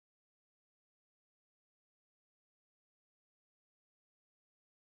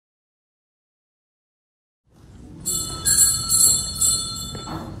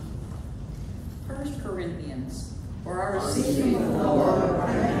For I received from the Lord what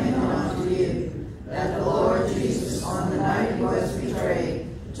I came unto you, that the Lord Jesus, on the night he was betrayed,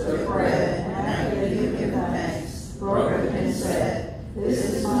 took bread, and after he had given thanks, broke it and said,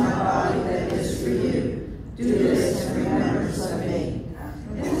 This is my body that is for you. Do this in remembrance of me.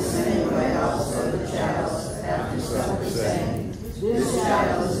 In the same way also the chalice after supper, saying, This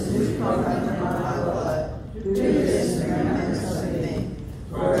chalice is the new covenant in my blood. Do this in remembrance of me.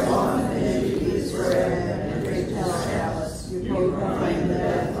 For as often as you eat this bread and drink this chalice, you proclaim the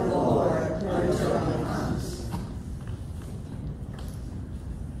death of the Lord until he comes.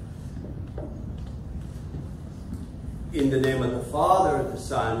 In the name of the Father, the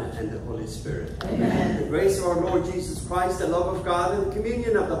Son, and the Holy Spirit. Amen. The grace of our Lord Jesus Christ, the love of God, and the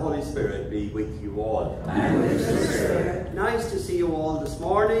communion of the Holy Spirit be with you all. And with your spirit. Nice to see you all this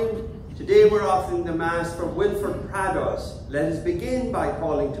morning. Today we're offering the Mass for Wilfred Prados. Let us begin by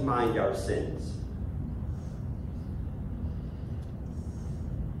calling to mind our sins.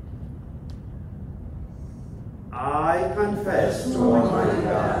 I confess to Almighty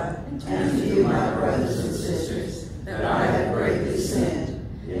God and to you, my brothers and sisters, that I have greatly sinned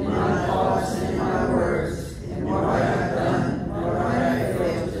in my thoughts and in my words, in what I have done and what I have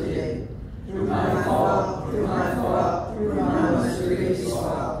failed to do. Through my fault, through my most grievous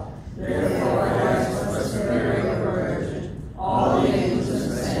fault. Therefore I ask Blessed Mary, the Virgin, all the angels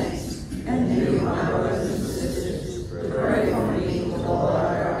and saints, and you, my brothers and sisters, to pray for me to the Lord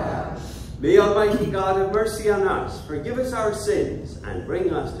our God. May Almighty God have mercy on us, forgive us our sins, and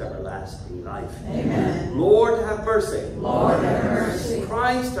bring us to everlasting life. Amen. Lord, have mercy. Lord, have mercy.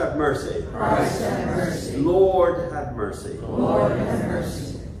 Christ, have mercy. Christ, have mercy. Lord, have mercy. Lord, have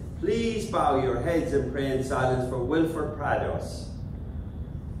mercy. Please bow your heads and pray in silence for Wilfred Prados.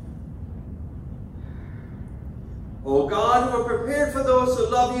 O God, who are prepared for those who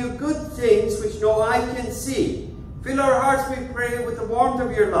love you good things which no eye can see, fill our hearts, we pray, with the warmth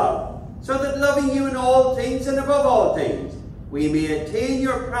of your love, so that loving you in all things and above all things, we may attain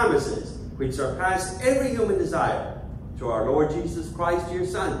your promises, which surpass every human desire, through our Lord Jesus Christ, your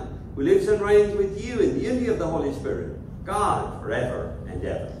Son, who lives and reigns with you in the unity of the Holy Spirit, God, forever and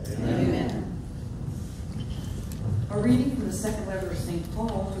ever. Amen. A reading from the second letter of St.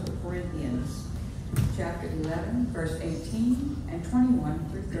 Paul to the Corinthians, chapter 11, verse 18 and 21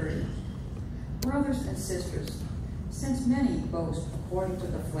 through 30. Brothers and sisters, since many boast according to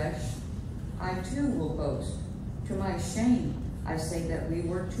the flesh, I too will boast. To my shame, I say that we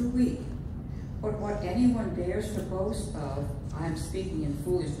were too weak. But what anyone dares to boast of, I am speaking in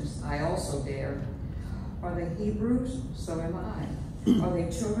foolishness, I also dare. Are they Hebrews? So am I. Are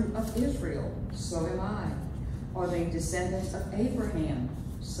they children of Israel? So am I. Are they descendants of Abraham?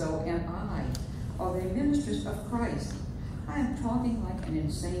 So am I. Are they ministers of Christ? I am talking like an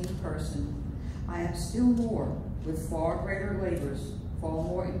insane person. I am still more, with far greater labors, far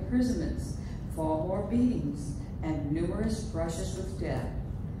more imprisonments, far more beatings, and numerous brushes with death.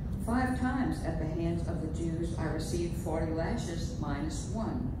 5 times at the hands of the Jews I received 40 lashes minus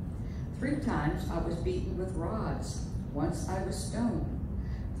 1. 3 times I was beaten with rods. Once I was stoned.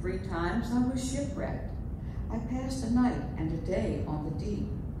 3 times I was shipwrecked. I passed a night and a day on the deep,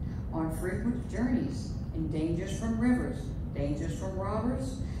 on frequent journeys, in dangers from rivers, dangers from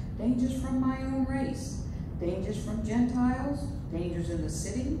robbers, dangers from my own race, dangers from Gentiles, dangers in the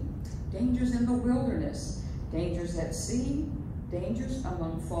city, dangers in the wilderness, dangers at sea, dangers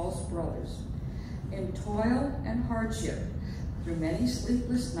among false brothers, in toil and hardship, through many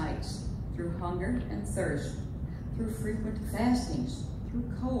sleepless nights, through hunger and thirst, through frequent fastings, through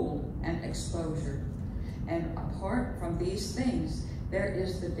cold and exposure. And apart from these things, there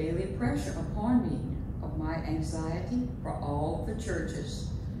is the daily pressure upon me of my anxiety for all the churches.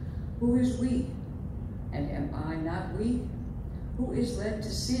 Who is weak? And am I not weak? Who is led to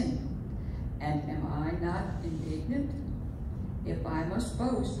sin? And am I not indignant? If I must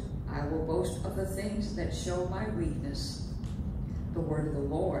boast, I will boast of the things that show my weakness. The word of the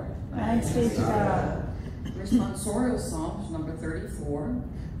Lord. Thanks be to God. Responsorial Psalms number 34.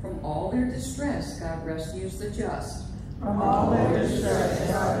 From all their distress, God rescues the just. From all their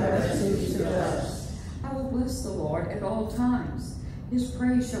distress, God rescues the just. I will bless the Lord at all times. His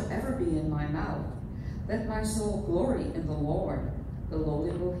praise shall ever be in my mouth. Let my soul glory in the Lord. The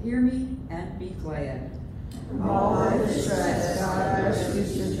lowly will hear me and be glad. From all their distress, God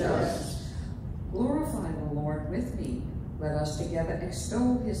rescues the just. Glorify the Lord with me. Let us together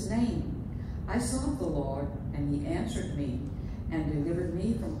extol his name. I sought the Lord, and he answered me, and delivered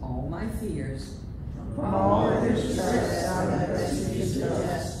me from all my fears. From all their distress, God rescues the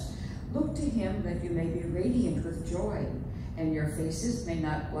just. Look to him that you may be radiant with joy, and your faces may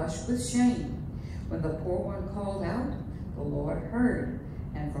not blush with shame, When the poor one called out, the Lord heard,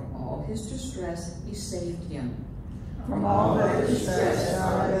 and from all his distress he saved him. From all their distress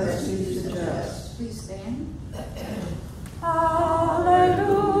God rescues the just. Please stand.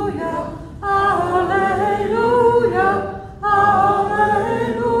 Hallelujah, hallelujah, hallelujah.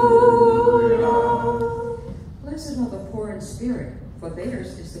 Blessed are the poor in spirit, for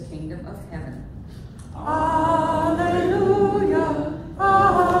theirs is the kingdom of heaven. Hallelujah,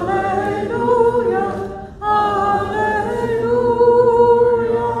 hallelujah, hallelujah.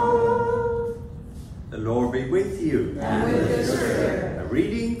 The Lord be with you. And with your spirit. A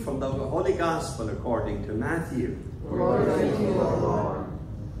reading from the Holy Gospel according to Matthew. Glory to you, O Lord.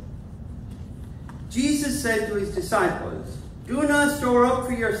 Jesus said to his disciples, "Do not store up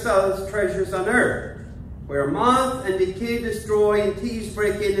for yourselves treasures on earth, where moth and decay destroy and thieves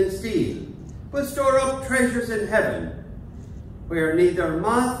break in and steal, but store up treasures in heaven, where neither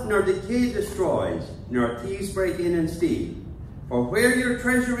moth nor decay destroys, nor thieves break in and steal. For where your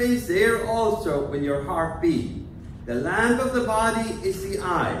treasure is, there also will your heart be. The lamp of the body is the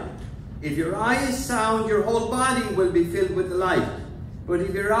eye. If your eye is sound, your whole body will be filled with light. But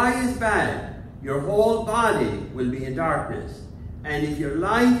if your eye is bad, your whole body will be in darkness. And if your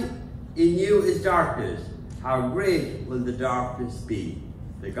light in you is darkness, how great will the darkness be?"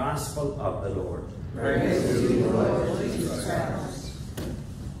 The Gospel of the Lord. Praise to you, Lord Jesus Christ.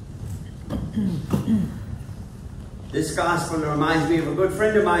 This Gospel reminds me of a good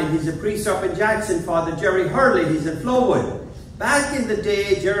friend of mine. He's a priest up in Jackson, Father Jerry Hurley. He's in Flowood. Back in the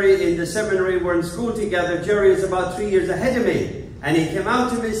day, Jerry in the seminary were in school together. Jerry is about 3 years ahead of me. And he came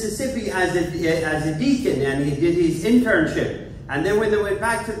out to Mississippi as a deacon, and he did his internship. And then when they went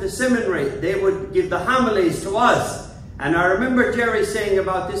back to the seminary, they would give the homilies to us. And I remember Jerry saying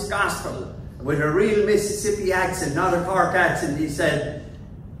about this gospel, with a real Mississippi accent, not a Cork accent, he said,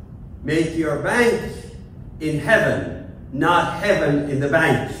 "Make your bank in heaven, not heaven in the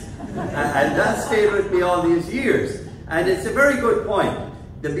bank." And that stayed with me all these years. And it's a very good point.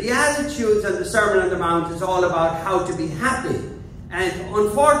 The Beatitudes and the Sermon on the Mount is all about how to be happy. And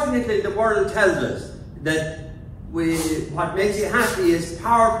unfortunately, the world tells us that what makes you happy is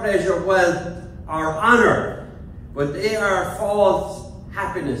power, pleasure, wealth, or honor. But they are false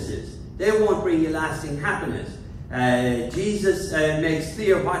happinesses. They won't bring you lasting happiness. Jesus makes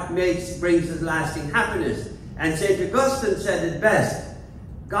clear what brings us lasting happiness. And St. Augustine said it best.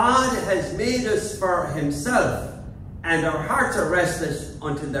 God has made us for himself, and our hearts are restless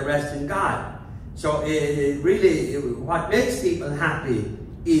until they rest in God. So really, what makes people happy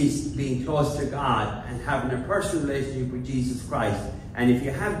is being close to God and having a personal relationship with Jesus Christ. And if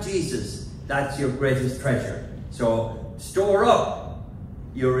you have Jesus, that's your greatest treasure. So store up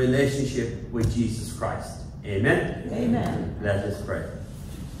your relationship with Jesus Christ. Amen? Amen. Let us pray.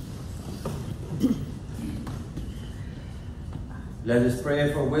 Let us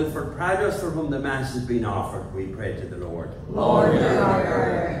pray for Wilford Prados, for whom the Mass has been offered. We pray to the Lord. Lord, hear our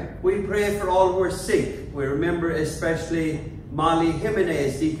prayer. We pray for all who are sick. We remember especially Molly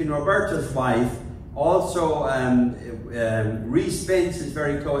Jimenez, Deacon Roberto's wife. Also, Reese Spence is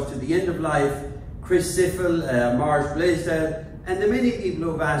very close to the end of life. Chris Siffel, Marge Blaisdell, and the many people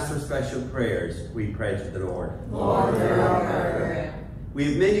who have asked for special prayers. We pray to the Lord. Lord, hear our prayer. We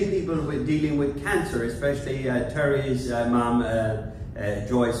have many people dealing with cancer, especially Terry's mom,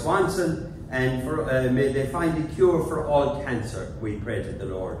 Joy Swanson, and may they find a cure for all cancer. We pray to the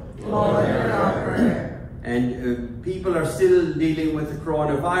Lord. Lord, hear our prayer. And people are still dealing with the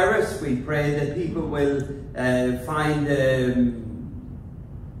coronavirus. We pray that people will find a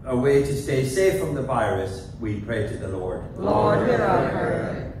way to stay safe from the virus. We pray to the Lord. Lord, hear our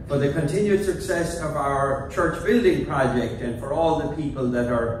prayer. For the continued success of our church building project and for all the people that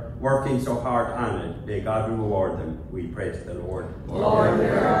are working so hard on it, may God reward them. We pray to the Lord. Lord,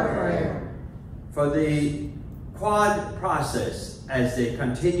 hear our prayer. For the quad process as they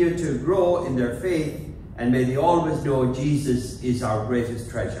continue to grow in their faith, and may they always know Jesus is our greatest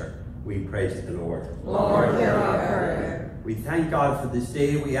treasure. We pray to the Lord. Lord, hear our prayer. We thank God for this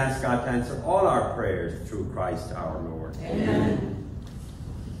day. We ask God to answer all our prayers through Christ our Lord. Amen.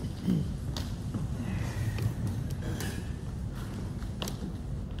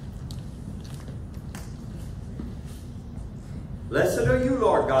 Blessed are you,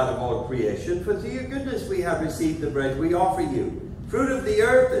 Lord God of all creation, for through your goodness we have received the bread we offer you, fruit of the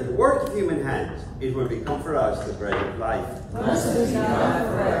earth and work of human hands. It will become for us the bread of life. Blessed is God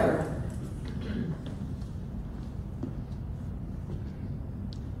forever.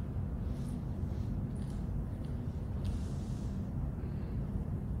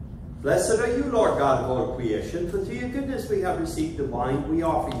 Blessed are you, Lord God of all creation, for through your goodness we have received the wine we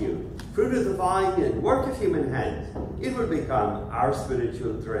offer you, fruit of the vine and work of human hands. It will become our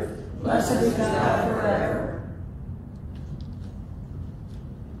spiritual drink. Blessed be God forever.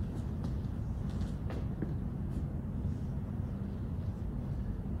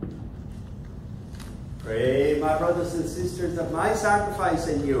 Pray, my brothers and sisters, that my sacrifice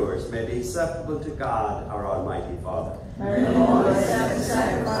and yours may be acceptable to God, our Almighty Father. May the Lord accept the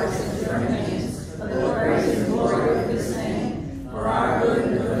sacrifice into your hands, for the praise and glory of his name, for our good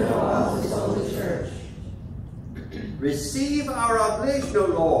and the good of all his holy church. Receive our oblation, O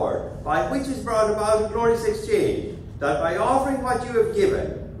Lord, by which is brought about a glorious exchange, that by offering what you have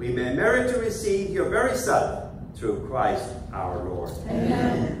given, we may merit to receive your very self, through Christ our Lord.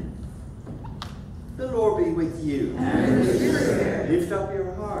 Amen. The Lord be with you. And with your spirit. Lift up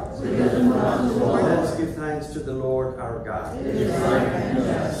your hearts. We lift them up to the Lord. Let us give thanks to the Lord our God. It is right and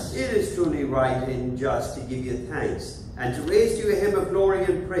just. It is truly right and just to give you thanks, and to raise to you a hymn of glory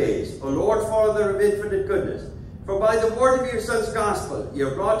and praise, O Lord, Father of infinite goodness. For by the word of your Son's gospel, you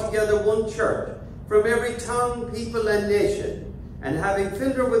have brought together one church, from every tongue, people, and nation, and having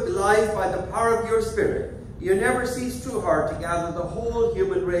filled her with life by the power of your Spirit, you never cease through her to gather the whole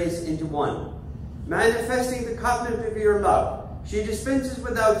human race into one. Manifesting the covenant of your love, she dispenses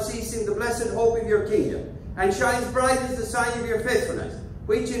without ceasing the blessed hope of your kingdom, and shines bright as the sign of your faithfulness,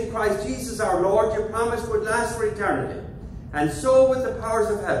 which in Christ Jesus our Lord you promised would last for eternity. And so with the powers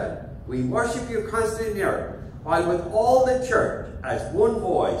of heaven, we worship you constantly in earth, while with all the church, as one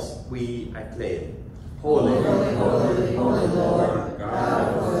voice, we acclaim. Holy, holy, holy, holy Lord,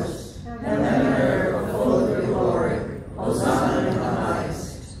 God of hosts, heaven and earth are full of your glory. Hosanna in the highest.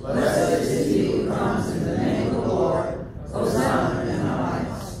 Blessed is he who comes in the name of the Lord. Hosanna in the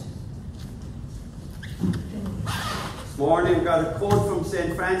highest. This morning we got a quote from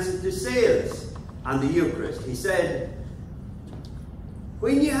St. Francis de Sales on the Eucharist. He said,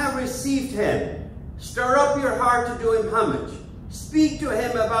 "When you have received him, stir up your heart to do him homage. Speak to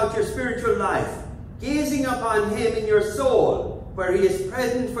him about your spiritual life, gazing upon him in your soul, where he is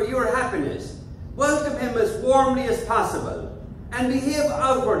present for your happiness. Welcome him as warmly as possible, and behave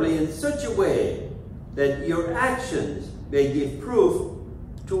outwardly in such a way that your actions may give proof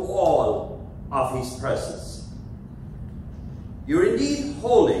to all of his presence. You're indeed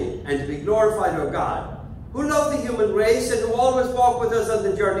holy and to be glorified, O God, who love the human race and who always walk with us on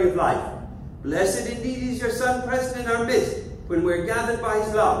the journey of life. Blessed indeed is your Son present in our midst when we're gathered by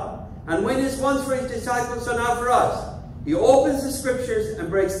his love. And when his once for his disciples, so now for us, he opens the scriptures and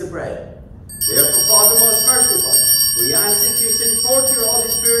breaks the bread. Therefore, Father most merciful, we ask that you send forth your Holy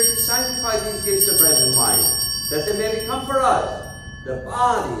Spirit to sanctify these gifts of bread and wine, that they may become for us the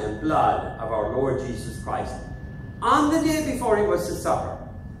body and blood of our Lord Jesus Christ. On the day before he was to supper,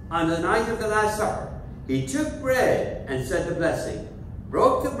 on the night of the Last Supper, he took bread and said the blessing,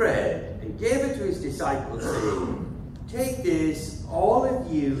 broke the bread, and gave it to his disciples, saying, Take this, all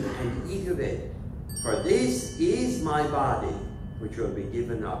of you, and eat of it, for this is my body, which will be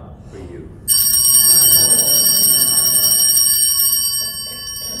given up for you."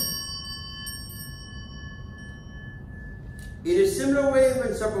 In a similar way,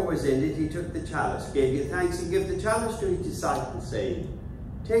 when supper was ended, he took the chalice, gave you thanks, and gave the chalice to his disciples, saying,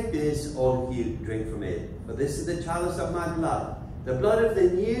 Take this, all of you, drink from it, for this is the chalice of my blood, the blood of the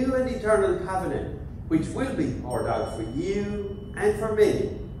new and eternal covenant, which will be poured out for you and for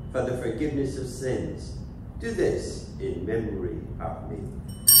many for the forgiveness of sins. Do this in memory of me.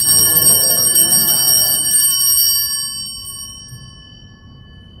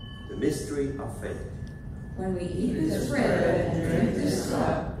 The mystery of faith. When we eat this bread and drink this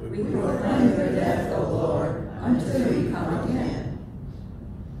cup, we proclaim your death, O Lord, until you come again.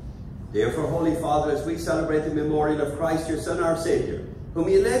 Therefore, Holy Father, as we celebrate the memorial of Christ, your Son, our Saviour, whom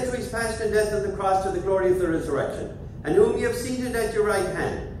you led through his passion and death on the cross to the glory of the resurrection, and whom you have seated at your right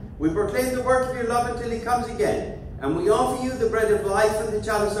hand, we proclaim the work of your love until he comes again, and we offer you the bread of life and the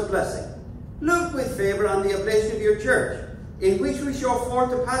chalice of blessing. Look with favour on the oblation of your church, in which we show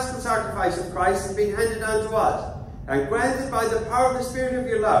forth the paschal sacrifice of Christ has been handed down to us, and granted by the power of the Spirit of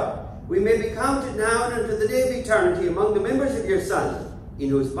your love, we may be counted now and unto the day of eternity among the members of your Son, in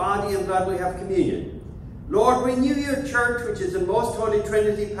whose body and blood we have communion. Lord, renew your church, which is in most holy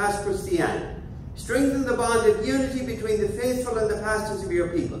Trinity, Past Christian. Strengthen the bond of unity between the faithful and the pastors of your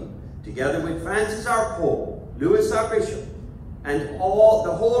people, together with Francis our Pope, Louis our Bishop, and the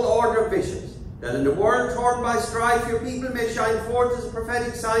whole order of bishops, that in a world torn by strife, your people may shine forth as a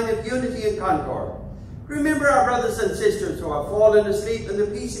prophetic sign of unity and concord. Remember our brothers and sisters who have fallen asleep in the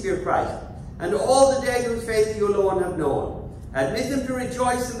peace of your Christ, and all the dead whose faith you alone have known. Admit them to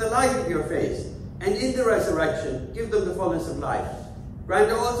rejoice in the light of your face, and in the resurrection give them the fullness of life.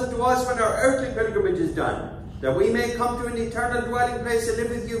 Grant also to us when our earthly pilgrimage is done, that we may come to an eternal dwelling place and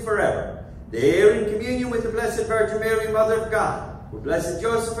live with you forever, there in communion with the Blessed Virgin Mary, Mother of God, with Blessed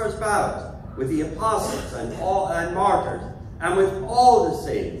Joseph our spouse, with the apostles and martyrs, and with all the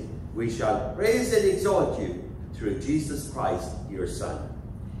saints. We shall praise and exalt you through Jesus Christ, your Son.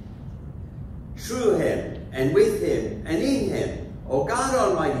 Through him, and with him, and in him, O God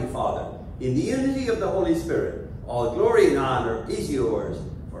Almighty Father, in the unity of the Holy Spirit, all glory and honor is yours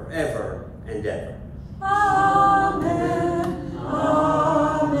forever and ever. Amen.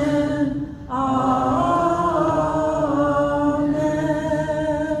 Amen. Amen.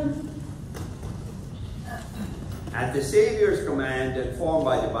 At the Saviour's command and formed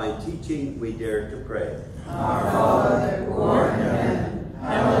by divine teaching, we dare to pray. Our Father, who art in heaven,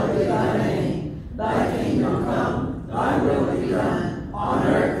 hallowed be thy name. Thy kingdom come, thy will be done, on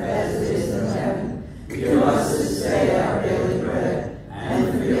earth as it is in heaven. Give us this day our daily bread,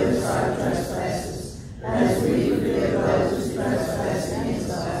 and forgive us our trespasses, as we forgive those who trespass against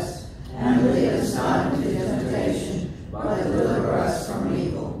us. And lead us not into temptation, but deliver us from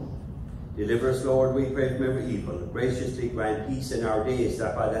evil. Deliver us, Lord, we pray, from every evil. Graciously grant peace in our days,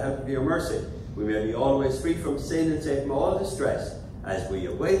 that by the help of your mercy we may be always free from sin and safe from all distress, as we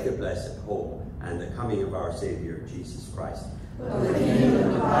await the blessed hope and the coming of our Saviour, Jesus Christ. For the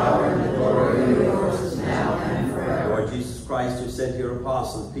kingdom, the power, and the glory are yours, is now and forever. Lord Jesus Christ, who said to your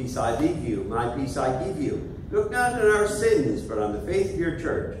apostles, peace I leave you, my peace I give you, look not on our sins, but on the faith of your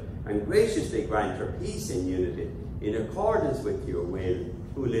church, and graciously grant her peace and unity, in accordance with your will,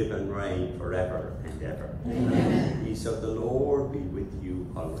 who live and reign forever and ever. Amen. The peace of the Lord be with you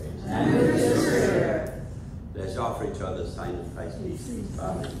always. And with your spirit. Let's offer each other a sign of Christ's peace.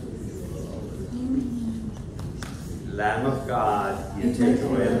 Amen. Lamb of God, you take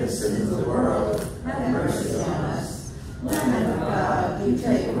away the sins of the world. Have mercy on us. Lamb of God, you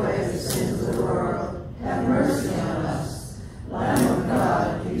take away the sins of the world. Have mercy on us. Lamb of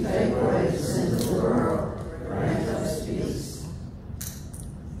God, you take away the sins of the world. Grant us peace.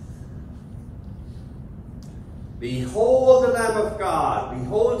 Behold the Lamb of God.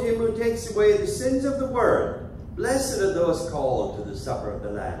 Behold him who takes away the sins of the world. Blessed are those called to the supper of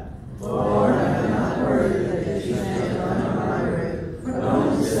the Lamb. Lord, I am not worthy that you should enter under my roof, but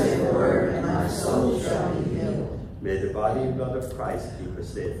only say the word, and my soul shall be healed. May the body and blood of Christ keep us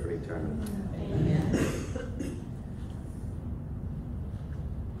safe for eternity. Amen.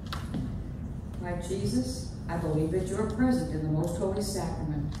 Like Jesus, I believe that you are present in the most holy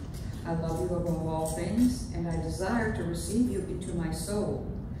sacrament. I love you above all things, and I desire to receive you into my soul.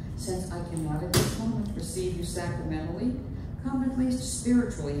 Since I cannot at this moment receive you sacramentally, come at least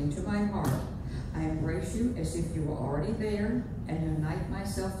spiritually into my heart. I embrace you as if you were already there, and unite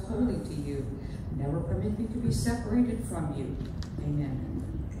myself wholly to you. Never permit me to be separated from you. Amen.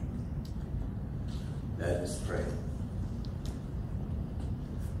 Let us pray.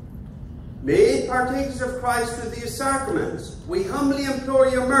 Made partakers of Christ through these sacraments, we humbly implore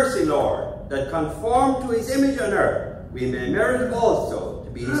your mercy, Lord, that conformed to his image on earth, we may merit also to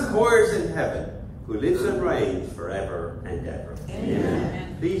be his co-heirs in heaven, who lives and reigns forever and ever.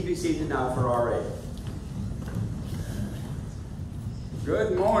 Amen. Please be seated now for our reading.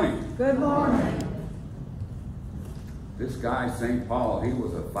 Good morning. Good morning. This guy, St. Paul, he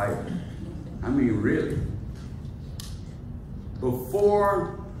was a fighter. I mean, really.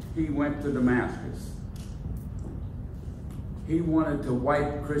 Before he went to Damascus, he wanted to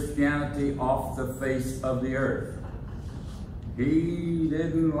wipe Christianity off the face of the earth. He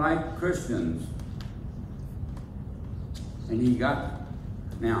didn't like Christians. And he got,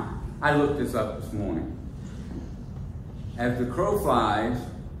 now, I looked this up this morning. As the crow flies,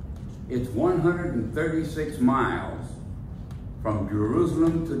 it's 136 miles from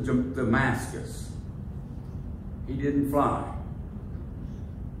Jerusalem to Damascus. He didn't fly.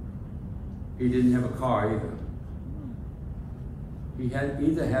 He didn't have a car either. He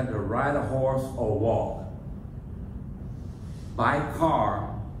either had to ride a horse or walk. By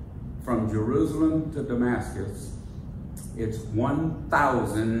car from Jerusalem to Damascus, it's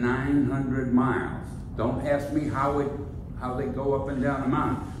 1,900 miles. Don't ask me how they go up and down the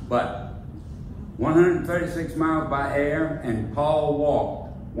mountain, but 136 miles by air, and Paul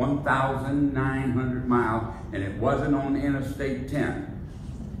walked 1,900 miles, and it wasn't on Interstate 10.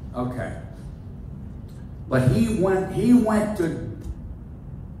 Okay. But he went to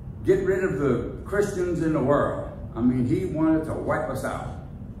get rid of the Christians in the world. I mean, he wanted to wipe us out.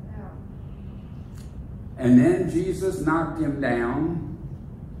 And then Jesus knocked him down,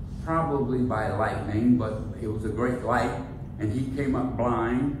 probably by lightning, but it was a great light, and he came up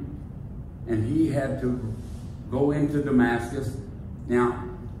blind, and he had to go into Damascus. Now,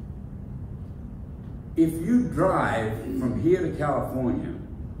 if you drive from here to California,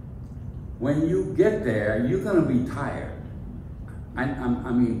 when you get there, you're going to be tired. I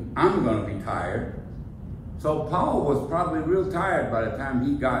mean, I'm going to be tired. So Paul was probably real tired by the time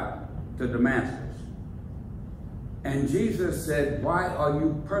he got to Damascus. And Jesus said, "Why are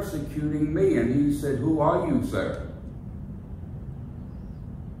you persecuting me?" And he said, "Who are you, sir?"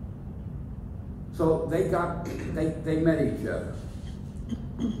 So they met each other.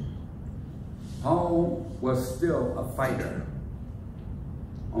 Paul was still a fighter.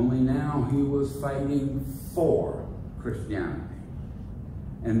 Only now he was fighting for Christianity.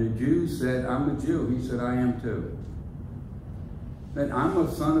 And the Jews said, "I'm a Jew." He said, "I am too." But I'm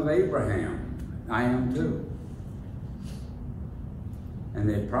a son of Abraham. I am too. And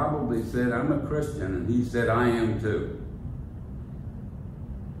they probably said, "I'm a Christian." And he said, "I am too."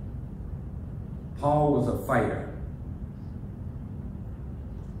 Paul was a fighter.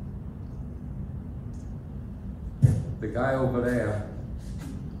 The guy over there,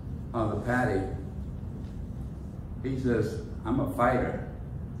 the Paddy, he says, "I'm a fighter,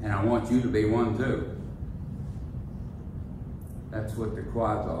 and I want you to be one too." That's what the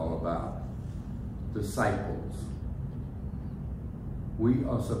quad's all about. Disciples. We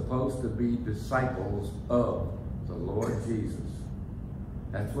are supposed to be disciples of the Lord Jesus.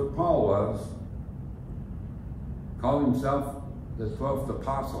 That's what Paul was. Called himself the 12th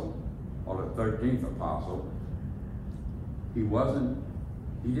apostle, or the 13th apostle. He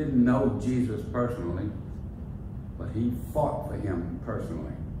didn't know Jesus personally, but he fought for him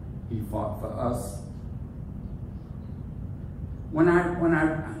personally. He fought for us.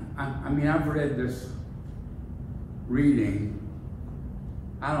 I've read this reading,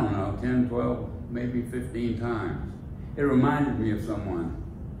 I don't know, 10, 12, maybe 15 times. It reminded me of someone.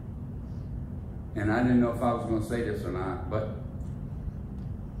 And I didn't know if I was going to say this or not, but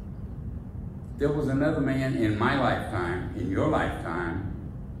there was another man in my lifetime, in your lifetime,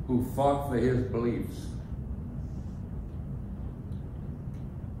 who fought for his beliefs.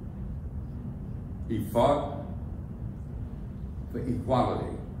 He fought for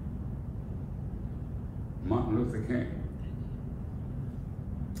equality. Martin Luther King.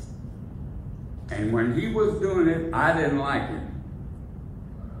 And when he was doing it, I didn't like it.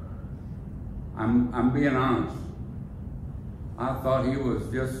 I'm being honest. I thought he was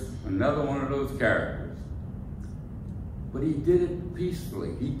just another one of those characters. But he did it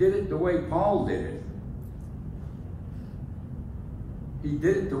peacefully. He did it the way Paul did it. He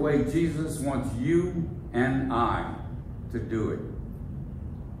did it the way Jesus wants you and I to do it.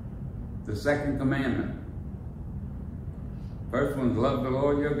 The second commandment. First one's love the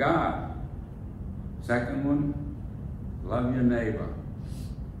Lord your God. Second one, love your neighbor.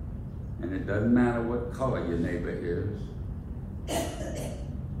 And it doesn't matter what color your neighbor is.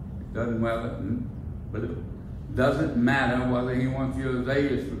 It doesn't matter whether he wants your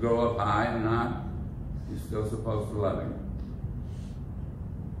azaleas to grow up high or not. You're still supposed to love him.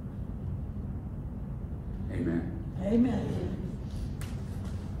 Amen. Amen.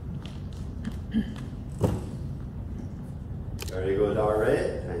 Very good,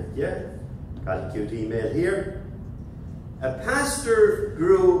 alright. Thank you. Got a cute email here. A pastor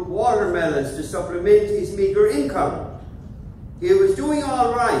grew watermelons to supplement his meager income. He was doing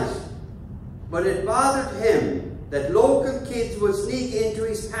all right, but it bothered him that local kids would sneak into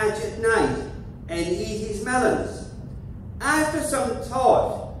his patch at night and eat his melons. After some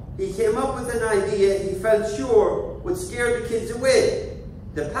thought, he came up with an idea he felt sure would scare the kids away.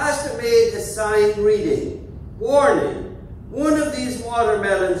 The pastor made a sign reading, "Warning, one of these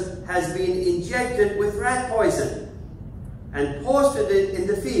watermelons has been injected with rat poison," and posted it in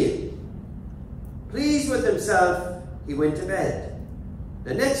the field. Pleased with himself, he went to bed.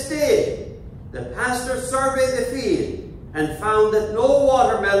 The next day, the pastor surveyed the field and found that no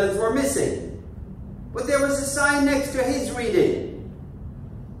watermelons were missing. But there was a sign next to his reading,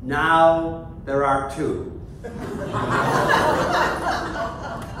 "Now there are 2."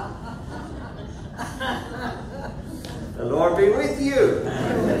 The Lord be with you.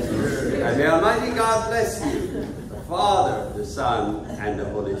 And may Almighty God bless you, the Father, the Son, and the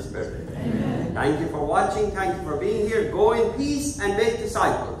Holy Spirit. Amen. Thank you for watching. Thank you for being here. Go in peace and make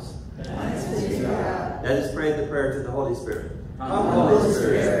disciples. Let us pray the prayer to the Holy Spirit. Come, Holy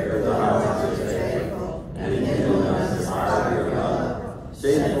Spirit.